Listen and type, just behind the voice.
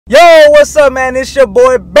Yo, what's up, man? It's your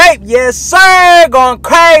boy Bape. Yes, sir. Going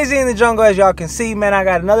crazy in the jungle, as y'all can see, man. I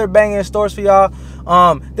got another banger in stores for y'all.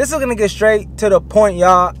 This is gonna get straight to the point,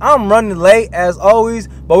 y'all. I'm running late as always,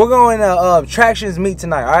 but we're going to Traction's meet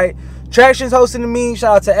tonight. All right, Traction's hosting the meet.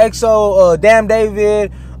 Shout out to EXO, Damn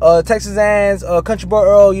David, Texas Ans, Country Boy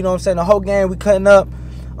Earl. You know what I'm saying? The whole gang. We cutting up.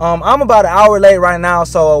 I'm about an hour late right now,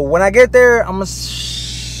 so when I get there, I'm gonna,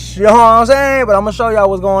 you know what I'm saying? But I'm gonna show y'all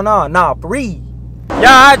what's going on. Nah, for real.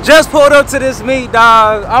 Yeah, I just pulled up to this meet,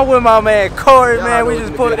 dog. I'm with my man Corey, man. We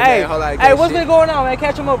just pulled. Hey, what's been going on, man?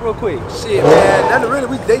 Catch him up real quick. Shit, man. Nothing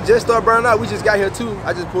really. They just started burning out. We just got here too.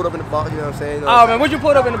 I just pulled up in the box. You know what I'm saying? Oh man, would you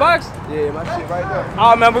pull up in the box? Yeah, my shit right there.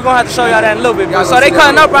 Oh man, we're gonna have to show y'all that in a little bit, bro. So they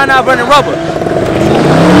cutting up right now, burning rubber.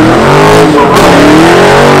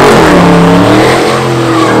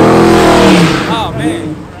 Oh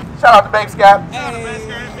man. Shout out to Bape Scap.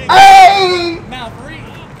 Hey. Now for real.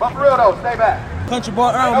 But for real though, stay back. Country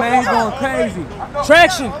Boy Earl, man, he's going crazy.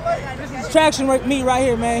 Traction. This is Traction meet right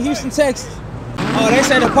here, man. Houston, Texas. Oh, they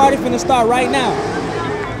say the party finna start right now.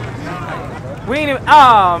 We ain't even.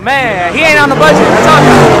 Oh man, he ain't on the budget. I told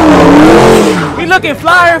you. He looking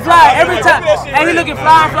fly and fly every time. Hey, he looking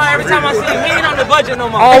fly and fly every time I see him. He ain't on the budget no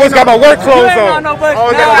more. I always got my work clothes on. You ain't on no budget.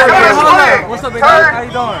 Always got my work clothes on. What's up, big guy? How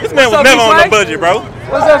you doing? This man was never on the budget, bro.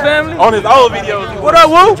 What's up, family? On his old videos. What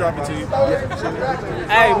up, Woo? Drop it to you.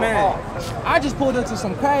 Hey, man. I just pulled into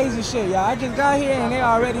some crazy shit, y'all. I just got here and they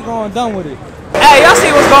already going done with it. Hey, y'all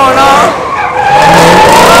see what's going on?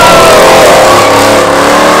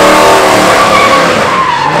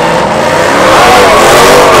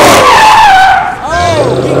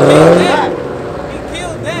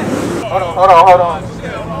 Hold on.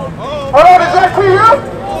 Hold on, is that to you?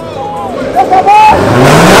 That's my boy?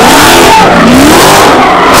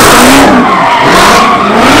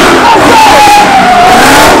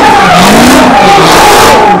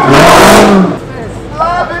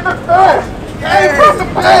 Live in the fest! Came from the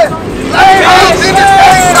past! Lay hands in the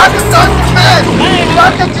face! I can suck the cat!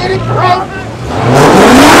 Suck the titty throat!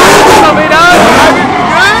 What's up, big dog?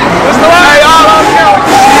 What's the word? Hey, all I'm here with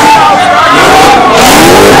you.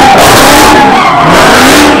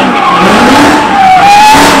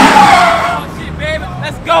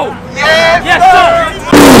 Go! Yes, yes sir!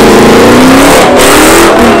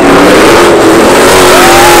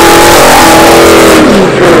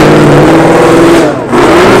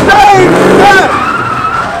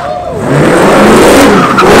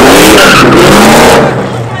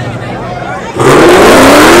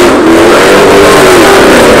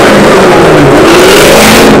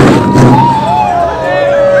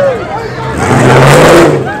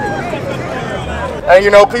 And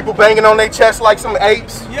you know, people banging on their chest like some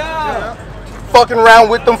apes. Yeah. Fucking around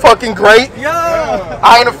with them fucking great. Yeah.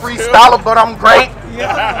 I ain't a freestyler, but I'm great.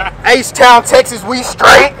 Yeah. H-Town, Texas, we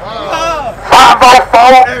straight.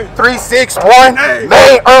 504, 361,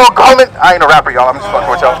 Main Earl Goldman. I ain't a rapper, y'all. I'm just fucking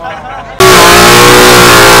with y'all.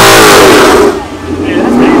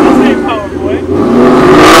 That's power, boy.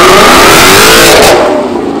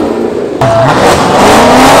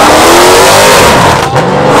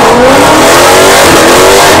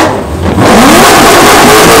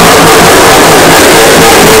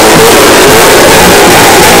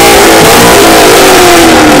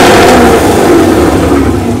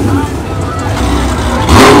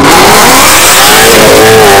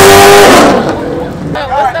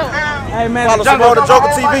 Hey man, Follow Srt the Joker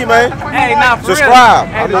TV, man. Hey, nah, for subscribe.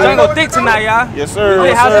 real. Hey, the jungle thick tonight, y'all. Yes, sir.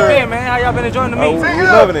 Hey, how's it been, man? How y'all been enjoying the meet? We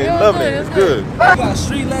loving it. It's good. We got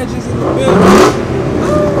street legends in the building.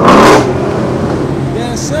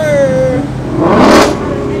 Yes, sir.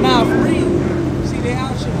 Nah, for real. See, they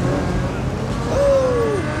out here.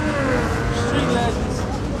 Woo. Street legends.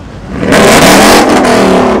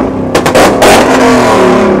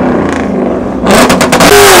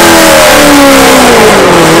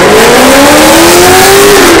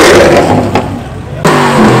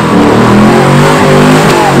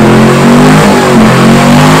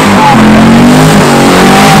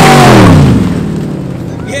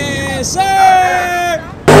 Yes, sir.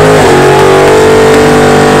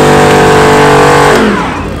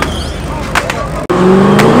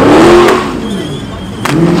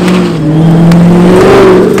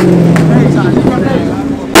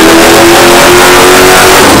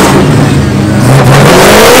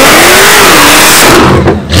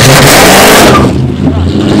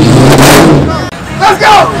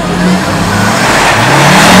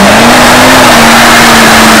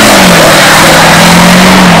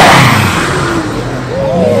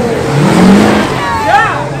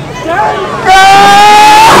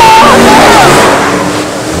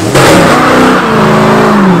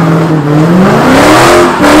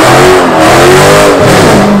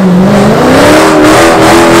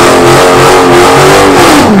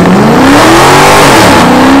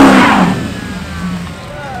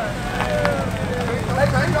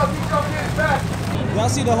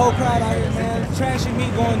 crowd out here, man. Tracktion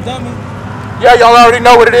meet going dummy. Yeah, y'all already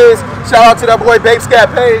know what it is. Shout out to that boy Babe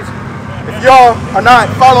Scat page. If y'all are not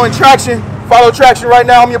following Tracktion, follow Tracktion right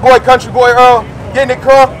now. I'm your boy Country Boy Earl, getting it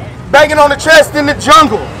crunk, banging on the chest in the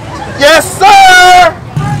jungle. Yes, sir!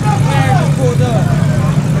 Just pulled up.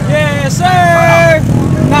 Yes, sir!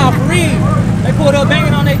 Nah, for real. They pulled up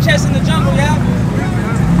banging on their chest in the jungle, y'all.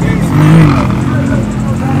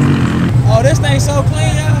 Oh, this thing's so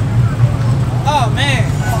clean, y'all. Oh, man.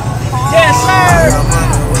 Yes, sir!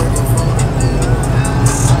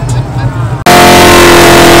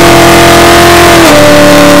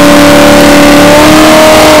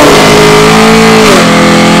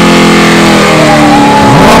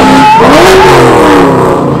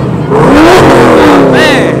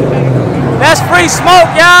 Free smoke,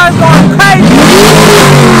 y'all. It's going crazy.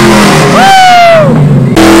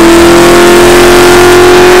 Woo!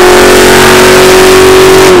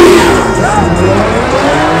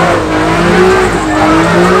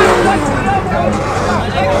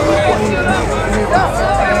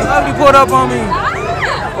 Somebody pulled up on me.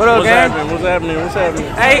 What up, gang? What's happening?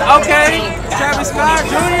 Hey, okay. Travis Scott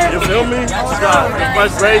Jr. You feel me?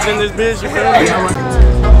 First raised in this bitch, you feel me?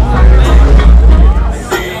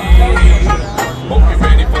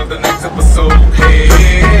 The next episode, hey.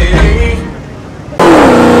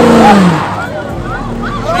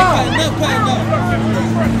 Cutting up.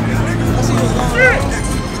 Let's see what's going on.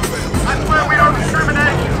 I swear we don't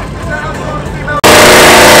discriminate.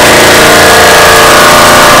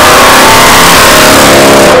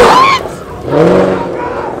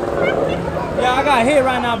 Yeah, I got hit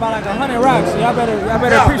right now by like 100 rocks. So y'all better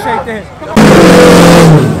appreciate that.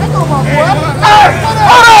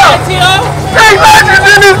 ITO. Hey, legends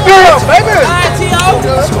in this girl, baby. ITO.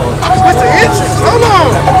 It's an interest. Hold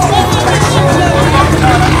on.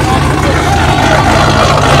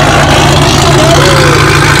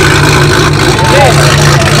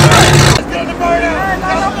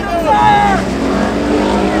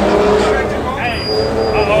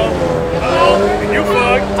 You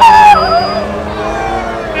fucked.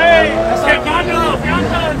 Hey, That's like y'all done.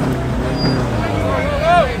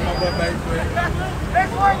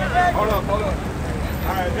 Hold up.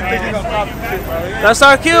 That's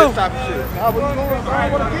our cue.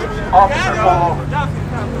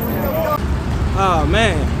 Oh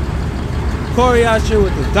man, Corey out here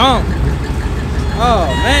with the dunk. Oh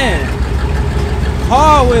man,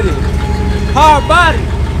 hard with it, hard body.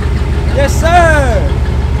 Yes sir.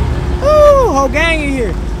 Woo, whole gang in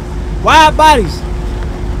here. Wild bodies.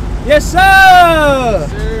 Yes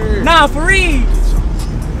sir. Nah, for real.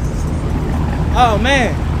 Oh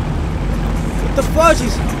man. With the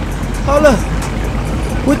fudgies. Hold up.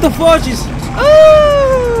 With the fudgies.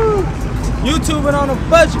 Ooh. YouTubing on a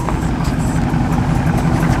budget.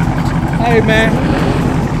 Hey man.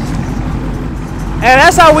 And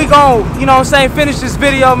that's how we gon', you know what I'm saying, finish this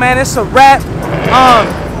video, man. It's a wrap.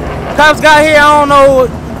 Cops got here. I don't know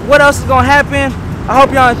what else is gonna happen. I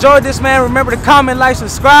hope y'all enjoyed this, man. Remember to comment, like,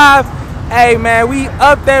 subscribe. Hey man, we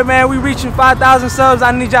up there, man. We reaching 5,000 subs.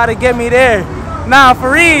 I need y'all to get me there. Nah,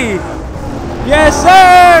 for real. Yes,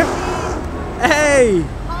 sir. Hey.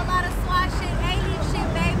 Whole lot of SWAT shit, alien shit,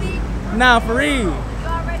 baby. Nah, for real. You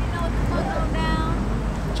already know what the fuck going down.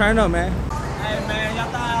 Turn up, man. Hey, man,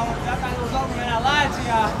 y'all thought it was over, man. I lied to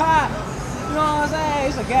y'all. You know what I'm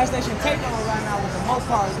saying? It's a gas station takeover right now with the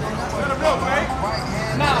MOPAR, man.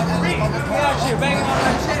 Nah, for real. We out here banging on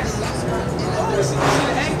my chest. Oh, you see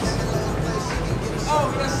the ankles? Oh,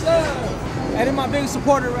 yes, sir. Hey, this my biggest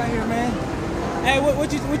supporter right here, man. Hey,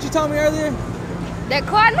 what you told me earlier? That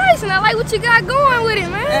car nice, and I like what you got going with it,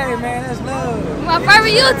 man. Hey, man, that's love. My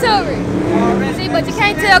favorite YouTuber. Already, See, man, but you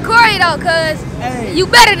can't tell Corey though, cause Hey. you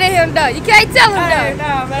better than him though. You can't tell him Hey, though.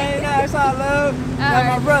 nah, man, nah, it's all love. That's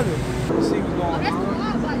my right. brother. Let's see what's going That's the on.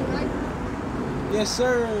 wild body, right? Yes,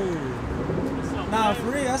 sir. Nah,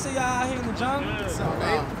 for real, I see y'all out here in the jungle.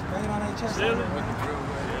 Banging on that chest.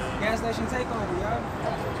 Gas station takeover, y'all.